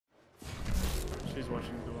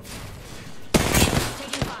watching the door.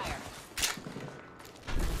 Taking fire.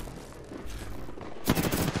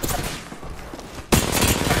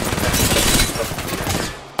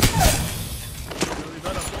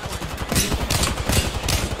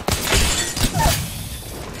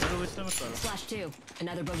 Flash 2.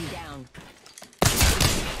 Another bogey down.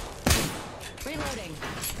 Reloading.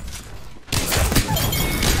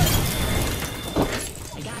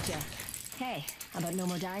 I gotcha. Hey, how about no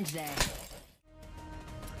more dying today?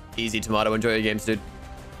 Easy, Tomato. Enjoy your games, dude.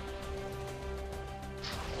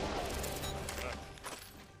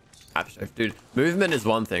 Abstract, dude. Movement is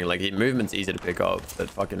one thing. Like, movement's easy to pick up, but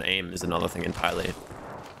fucking aim is another thing entirely.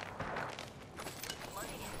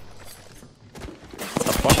 What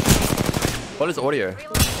the fuck? What is audio?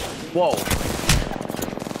 Whoa.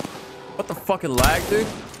 What the fucking lag, dude?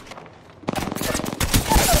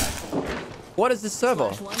 What is this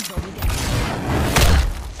server?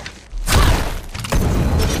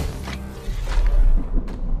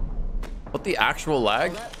 What the actual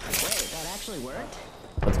lag? Wait, that actually worked?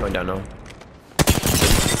 What's going down now?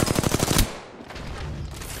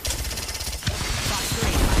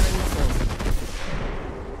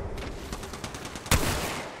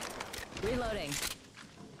 Reloading.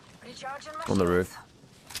 On the roof.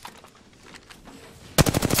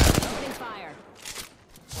 Opening fire.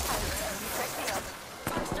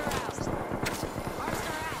 Monster out.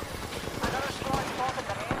 Monster out. Another squad spotted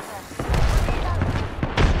the entrance.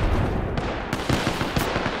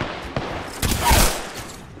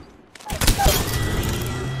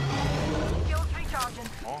 Shields recharging.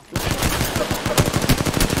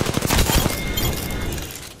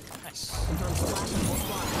 Nice.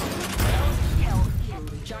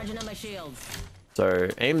 Charging on my shields. So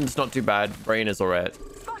aim's not too bad. Brain is alright.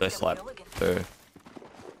 So slap. So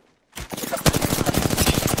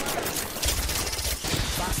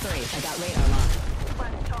Box 3. I got radar locked.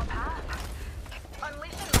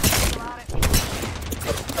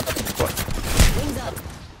 what? Wings up.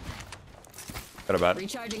 Got a bat.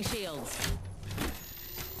 Recharging shields.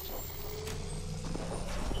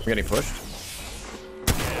 I'm getting pushed.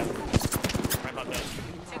 Right about that.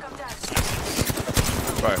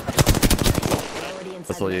 Right. Already inside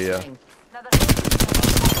That's all the you, next ring.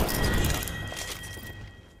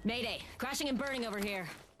 Mayday. Crashing and burning over here.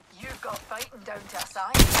 You've got fighting down to a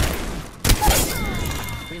side.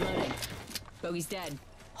 Reloading. Bogey's dead.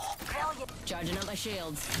 Oh, brilliant. Charging up my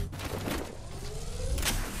shields.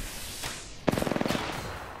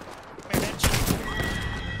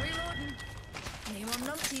 Reloading. Name on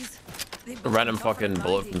numpties. A random fucking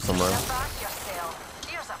bullet from somewhere. Back yourself.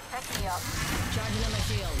 Here's a pick me up. Charging up my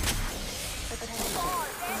shields.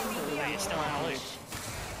 Yeah, you're still in a loop.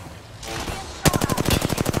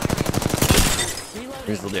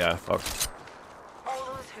 Reloading. Yeah, fuck. All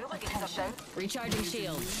those hooligans are down. Recharging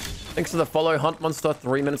shields. Thanks for the follow, Hunt Monster,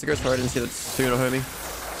 3 minutes ago. Sorry I didn't see that sooner, homie.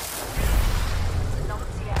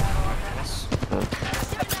 Numpty error.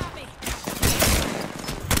 Shooting at me.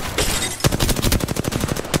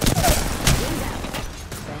 Wings out.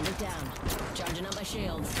 Bandit down. Charging up my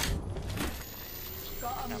shields.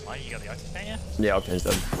 Now, why you got the oxygen, yeah? Yeah, Octane's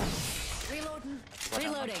dead. Reloading.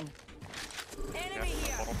 Reloading. Enemy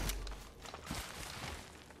here. Bottom.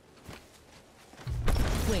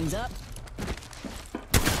 Wings up.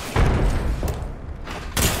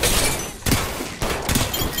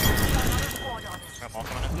 Got more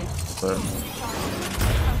coming in. Of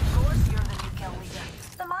course you're the new kill leader.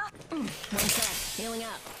 The map. One sec. Healing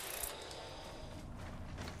up.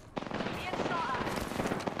 Being shot at.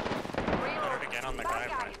 Load again on the guy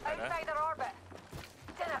right there. Outside their orbit.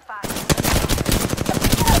 Identified.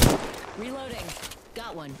 Reloading.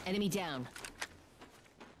 Got one. Enemy down.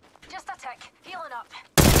 Just a tick. Healing up.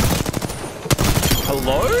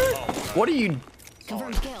 Hello? What are you?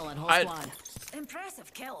 Confirmed kill on whole squad.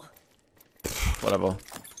 Impressive kill. Whatever.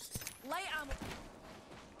 Light ammo.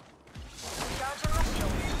 Charging my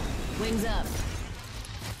shield. Wings up.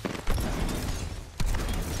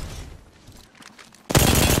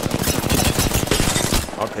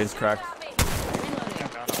 Octane's cracked. Reloading.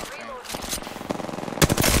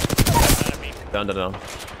 Down, down, down.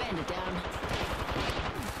 Bandit down.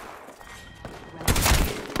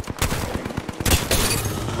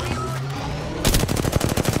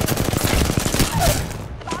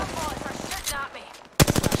 Bombs are shooting at me.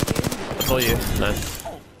 That's all you. Nice.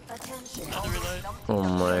 Attention. Oh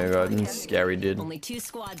my god, scary dude. Only 2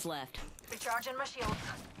 squads left. Recharging my shields.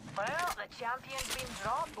 Well, the champion's been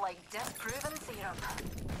dropped like disproven serum.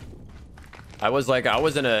 I was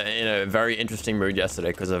in a very interesting mood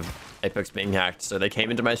yesterday because of Apex being hacked. So they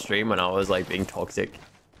came into my stream when I was like being toxic.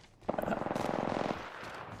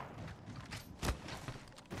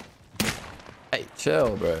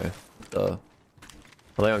 Chill, bro. Are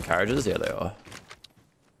they on carriages? Yeah, they are.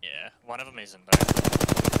 Yeah, one of them isn't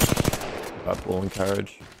though. Right, ball and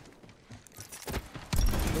carriage.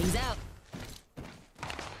 Wings out.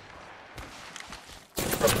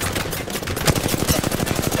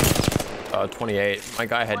 28. My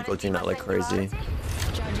guy head glitching that like crazy.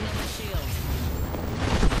 Charging up my shield.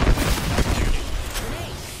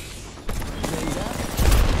 Grenade. Wings up.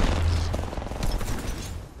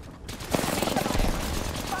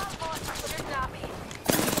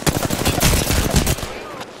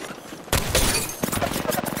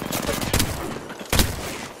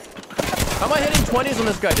 How am I hitting 20s on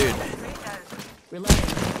this guy, dude? Reloading.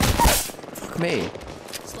 Fuck me.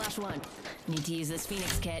 Slash one. Need to use this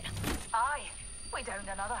Phoenix kit. Aye, we downed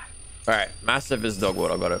another. Alright, massive is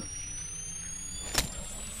dogwood. I got it.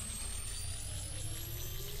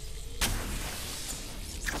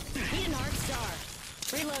 Eden Heart Star.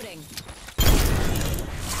 Reloading.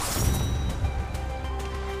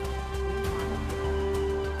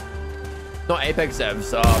 Not Apex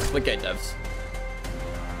devs, Splitgate devs.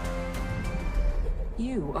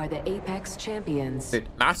 You are the Apex champions. Dude,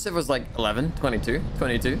 massive was like 11, 22,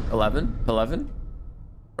 22, 11, 11.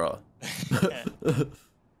 Bro. Dude,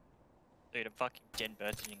 I'm fucking gen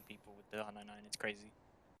burgeoning people with the R99. It's crazy.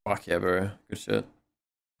 Fuck yeah, bro. Good shit.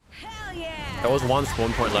 Hell yeah! There was one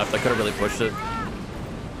spawn point left. I could have really pushed it.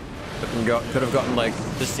 Could have gotten like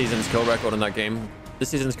this season's kill record in that game. This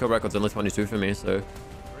season's kill record's only 22 for me, so.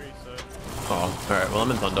 Oh, alright. Well, I'm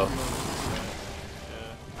in Thunder.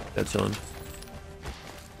 They're chilling.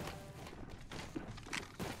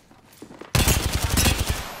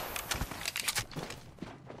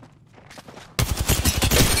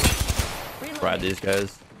 Ride these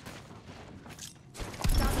guys.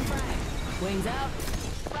 Wings out.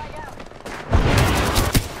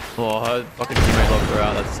 Oh, her fucking teammate locked her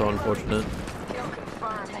out. That's so unfortunate. Kill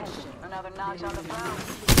confirmed. Another notch on the bow.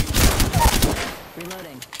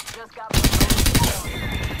 Reloading. Just got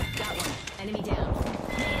Got one. Enemy down.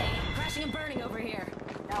 Mayday. Crashing and burning over here.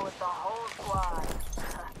 now with the whole squad.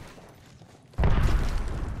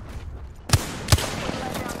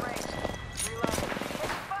 Let down range. Reloading.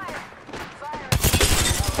 Fire! Fire!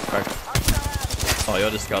 Cracked. Oh,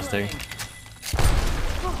 you're disgusting.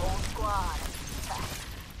 Whole squad.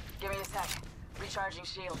 Give me a sec. Recharging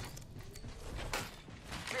shield.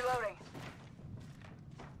 Reloading.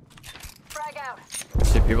 Frag out.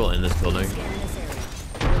 See people in this building. Scanning this area.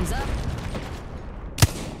 Wings up.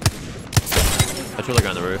 That's really guy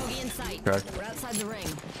on the roof. Bogey in sight. Correct. We're outside the ring.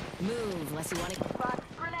 Move unless you want to.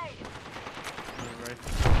 Grenade.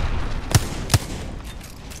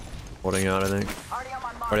 Holding out, I think. Already on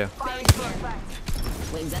my mark. Right here. Firing flashbang.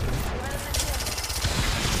 Wings up.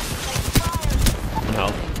 One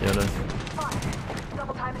health. Yeah, nice. Fire.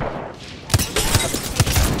 Double time it.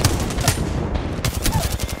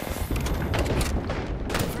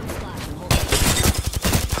 Confirm splash and hold.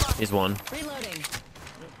 He's one. Reloading.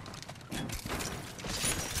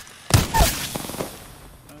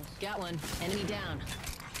 Got one. Enemy down.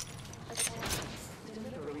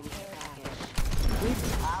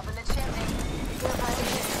 Up in the chimney.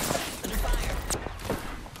 Under fire.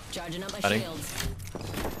 Charging up my Cutting. shields.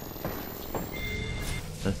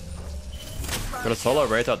 Got a solo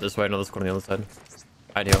wraith out this way, another squad on the other side.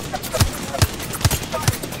 Ideal.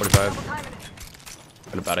 45.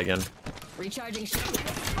 Got a bat again. Recharging shield.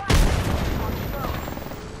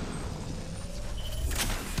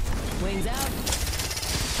 Wings out.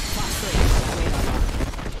 Fox 3. Wave up.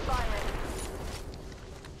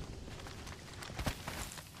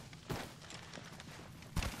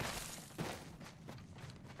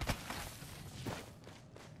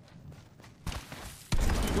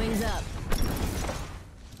 Wings up.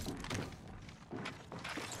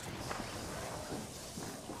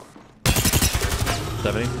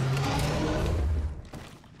 $70.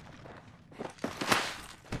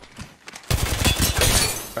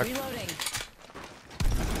 Reloading.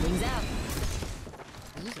 Wings out.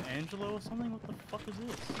 Is this Angelo or something? What the fuck is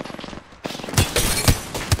this?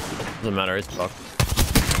 Doesn't matter, it's fucked.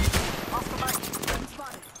 Off the mark.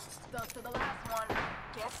 Spotted. Stuck to the last one.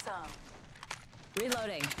 Get some.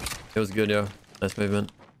 Reloading. It was good, yo. Nice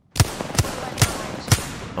movement.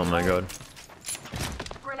 Oh my god.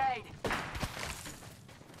 Grenade.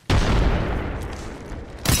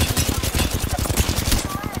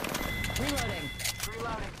 Reloading.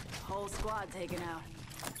 Reloading. Whole squad taken out.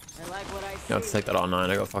 I like what I see. You have to take that R9.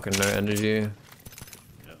 I got fucking no energy.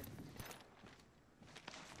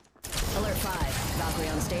 Alert 5. Valkyrie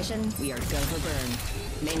on station. We are go for burn.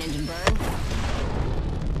 Main engine burn.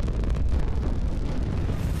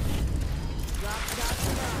 Drop, drop,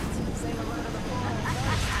 drop. Say hello to the boys.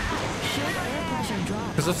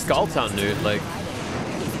 because of Skulltown, dude. Like,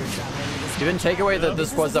 even take away the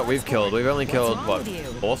squads that we've killed. We've only killed, what,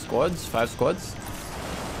 4 squads? 5 squads?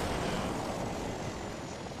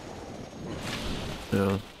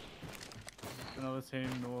 Yeah. Another team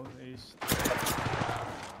northeast.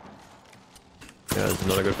 Yeah, it's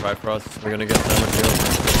not a good fight for us. We're gonna get so much heal.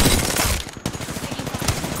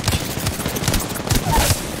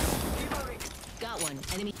 Got one.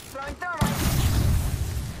 Enemy. Throwing thermite.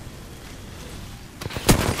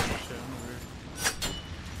 Shit, on the roof.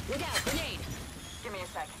 Look out. Grenade. Give me a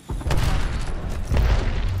sec.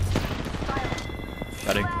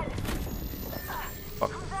 Cutting.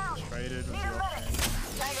 Fuck. Traded with Need the a medic. offhand.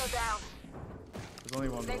 Tango down. There's only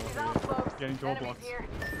one Safety's more off, here. folks. Getting door Enemies blocks. here.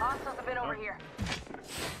 Hostiles have been over here.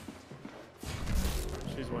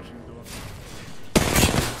 She's watching the door.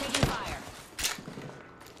 Taking fire.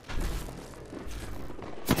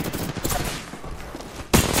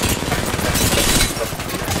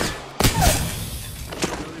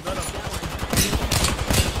 Really better.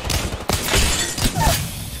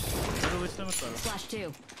 Literally so much better. Flash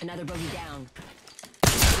 2. Another bogey down.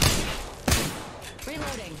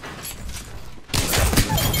 Reloading.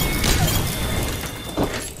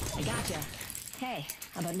 I gotcha. Hey,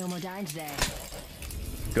 how about no more dying today?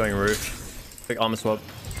 Going roof. Big armor swap.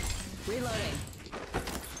 Reloading.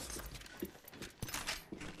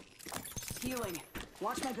 Healing.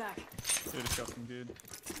 Watch my back. You're disgusting, dude.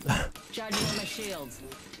 Charging on my shields.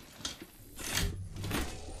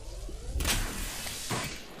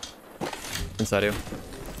 Inside you.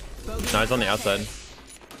 Bogey No, he's on the outside.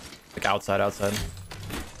 Like outside.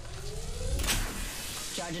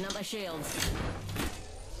 Charging up my shields.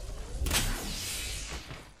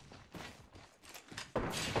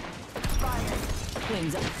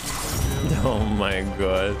 Wings up. Oh my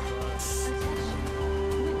god.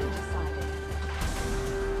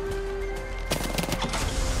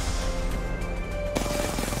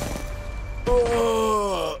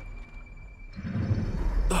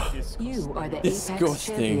 You are the Apex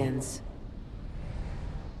Disgusting. champions.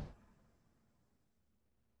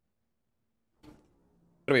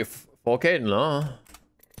 Gotta be 4K? No.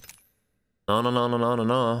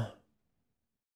 No.